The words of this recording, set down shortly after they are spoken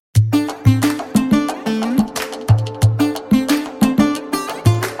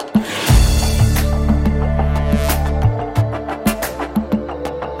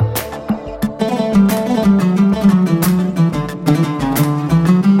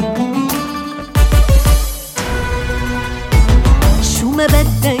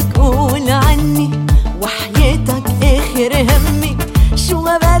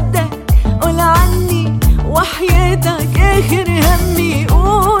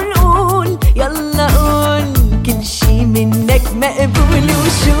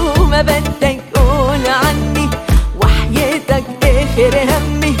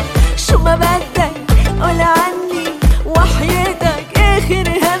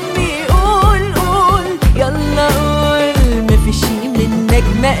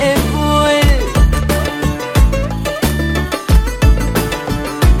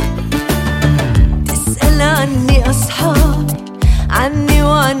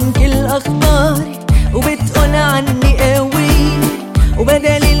عن كل اخباري وبتقول عني قوي،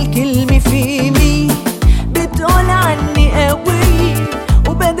 وبدل الكلمة في مي بتقول عني قوي،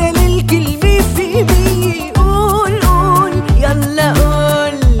 وبدل الكلمة في مي. قول قول يلا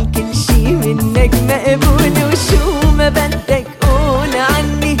قول كل شي منك مقبول، وشو ما بدك قول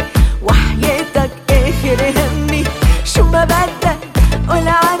عني وحياتك اخر همي. شو ما بدك قول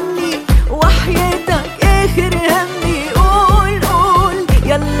عني وحياتك اخر همي. قول قول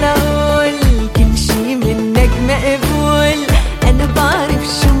يلا قول كل شي منك مقبول. انا بعرف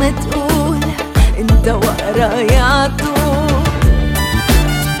شو ما تقول انت وراي عطول.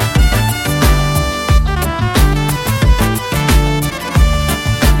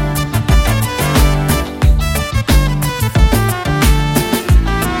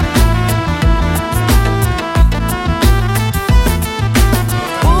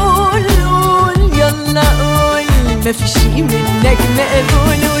 ما في شي منك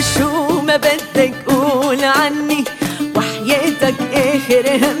مقبول، وشو ما بدك قول عني وحياتك اخر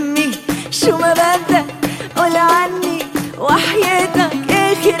همي. شو ما بدك قول عني وحياتك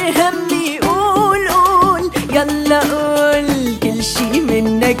اخر همي. قول قول يلا قول كل شي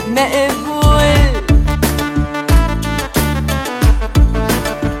منك مقبول.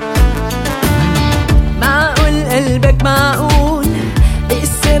 معقول قلبك معقول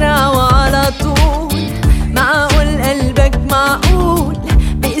بأسرع وعلى طول، معقول قلبك معقول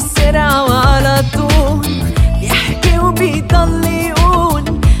بأسرع وعلى طول، بيحكي وبيضل يقول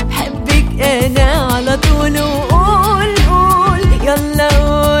بحبك انا على طول. وقول قول يلا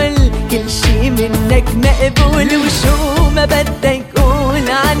قول كل شي منك مقبول، وشو ما بدك قول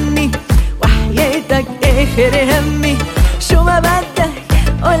عني وحياتك اخر همي. شو ما بدك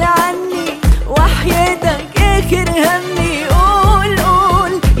قول عني وحياتك اخر همي. قول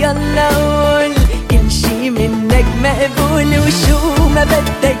قول يلا قول كل شي منك مقبول، وشو ما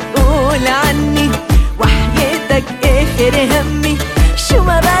بدك قول عني وحياتك اخر همي. شو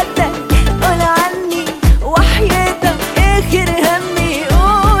ما بدك قول عني وحياتك اخر همي.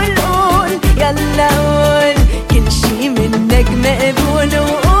 قول قول يلا قول كل شي منك مقبول.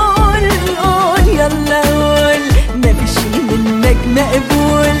 وقول قول يلا قول ما في شي منك مقبول.